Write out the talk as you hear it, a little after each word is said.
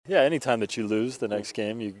Yeah, anytime that you lose the next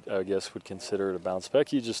game, you, I guess, would consider it a bounce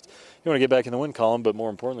back. You want to get back in the win column, but more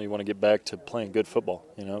importantly, you want to get back to playing good football,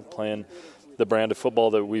 playing the brand of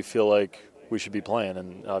football that we feel like we should be playing.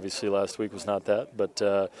 And obviously last week was not that, but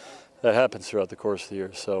that happens throughout the course of the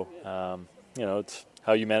year. So, it's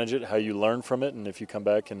how you manage it, how you learn from it, and if you come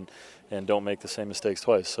back and don't make the same mistakes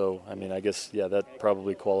twice. So, I guess, that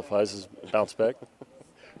probably qualifies as bounce back.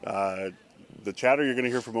 The chatter you're going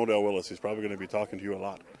to hear from Odell Willis, he's probably going to be talking to you a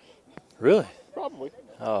lot. Really? Probably.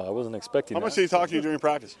 Oh, I wasn't expecting that. How much did he talk to you during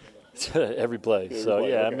practice? Every play.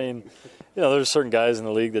 Okay. There's certain guys in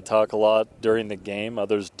the league that talk a lot during the game.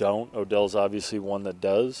 Others don't. Odell's obviously one that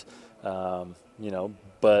does.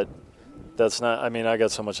 But that's not. I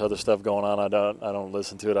got so much other stuff going on. I don't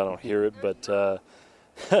listen to it. I don't hear it. But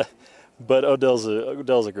but Odell's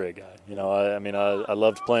a great guy. I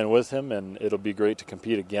loved playing with him, and it'll be great to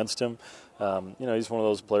compete against him. He's one of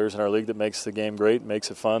those players in our league that makes the game great, makes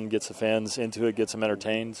it fun, gets the fans into it, gets them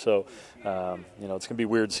entertained. So, it's going to be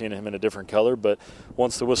weird seeing him in a different color. But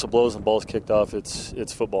once the whistle blows and the ball's kicked off,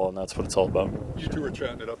 it's football, and that's what it's all about. You two were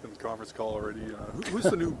chatting it up in the conference call already. Who's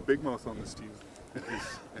the new big mouth on this team?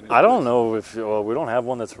 I don't know we don't have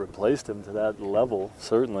one that's replaced him to that level,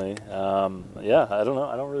 certainly. I don't know.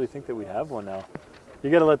 I don't really think that we have one now. You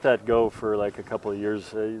got to let that go for like a couple of years.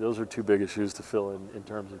 Those are too big of shoes to fill in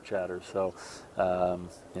terms of chatter. So,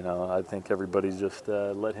 I think everybody's just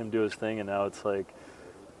let him do his thing, and now it's like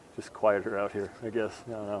just quieter out here, I guess.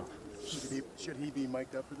 I don't know. Should he be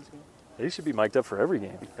mic'd up for this game? He should be mic'd up for every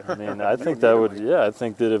game. I think that would, I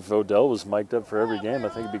think that if Odell was mic'd up for every game, I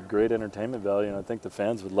think it'd be great entertainment value, and I think the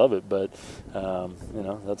fans would love it. But,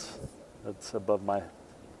 that's above my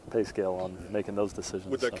pay scale on making those decisions.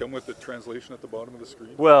 Would that come with the translation at the bottom of the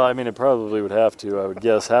screen? Well, it probably would have to. I would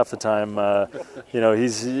guess half the time,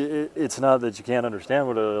 it's not that you can't understand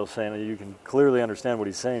what Odell's saying. You can clearly understand what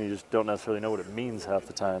he's saying. You just don't necessarily know what it means half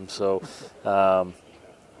the time. So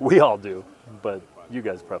we all do, but you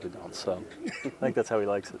guys probably don't. So I think that's how he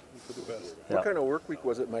likes it. What kind of work week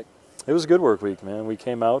was it, Mike? It was a good work week, man. We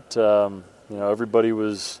came out, everybody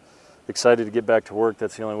was excited to get back to work.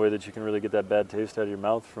 That's the only way that you can really get that bad taste out of your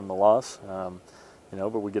mouth from the loss.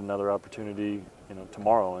 But we get another opportunity,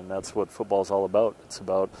 tomorrow, and that's what football is all about. It's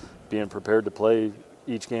about being prepared to play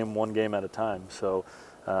each game one game at a time. So,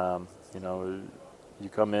 you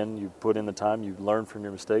come in, you put in the time, you learn from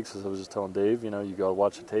your mistakes. As I was just telling Dave, you go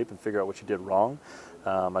watch the tape and figure out what you did wrong.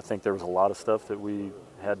 I think there was a lot of stuff that we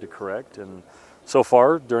had to correct, and so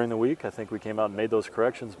far during the week, I think we came out and made those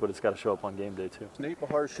corrections, but it's got to show up on game day too. Nate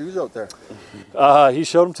Mahar's shoes out there. He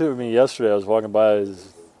showed them to me yesterday. I was walking by,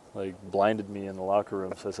 blinded me in the locker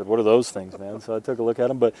room. So I said, "What are those things, man?" So I took a look at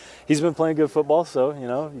them. But he's been playing good football, so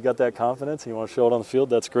you got that confidence. And you want to show it on the field.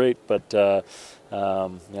 That's great. But I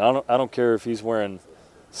don't care if he's wearing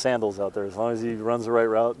sandals out there. As long as he runs the right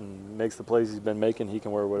route and makes the plays he's been making, he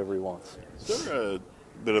can wear whatever he wants. Is there a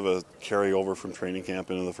bit of a carryover from training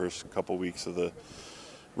camp into the first couple weeks of the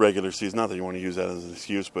regular season? Not that you want to use that as an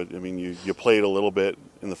excuse, but you played a little bit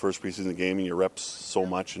in the first preseason game and you reps so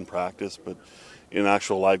much in practice, but in an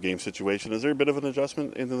actual live game situation, is there a bit of an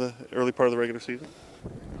adjustment into the early part of the regular season?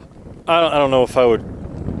 I don't know if I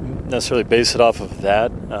would necessarily base it off of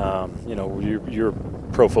that. You're a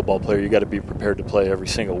pro football player. You got to be prepared to play every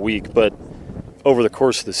single week, but over the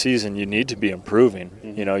course of the season, you need to be improving.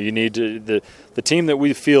 Mm-hmm. You need to the team that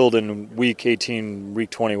we field in week 18, week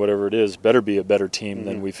 20, whatever it is, better be a better team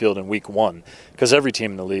than we field in week 1, because every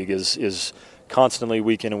team in the league is constantly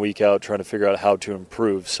week in and week out trying to figure out how to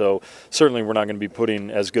improve. So certainly we're not going to be putting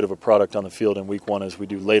as good of a product on the field in week 1 as we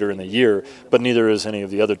do later in the year, but neither is any of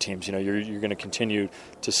the other teams. You're going to continue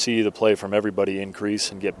to see the play from everybody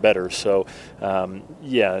increase and get better. So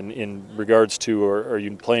in regards to are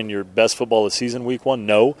you playing your best football of the season week 1?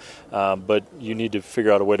 No, but you need to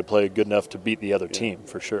figure out a way to play good enough to beat the other team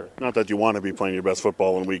for sure. Not that you want to be playing your best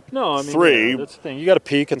football in week 3. Yeah, that's the thing. You got to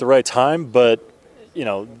peak at the right time, but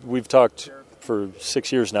we've talked for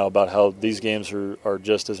 6 years now about how these games are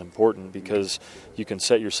just as important, because you can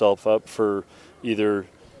set yourself up for either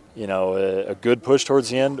a good push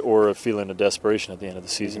towards the end or a feeling of desperation at the end of the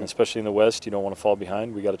season. Especially in the West, you don't want to fall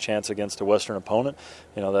behind. We got a chance against a Western opponent.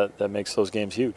 That makes those games huge.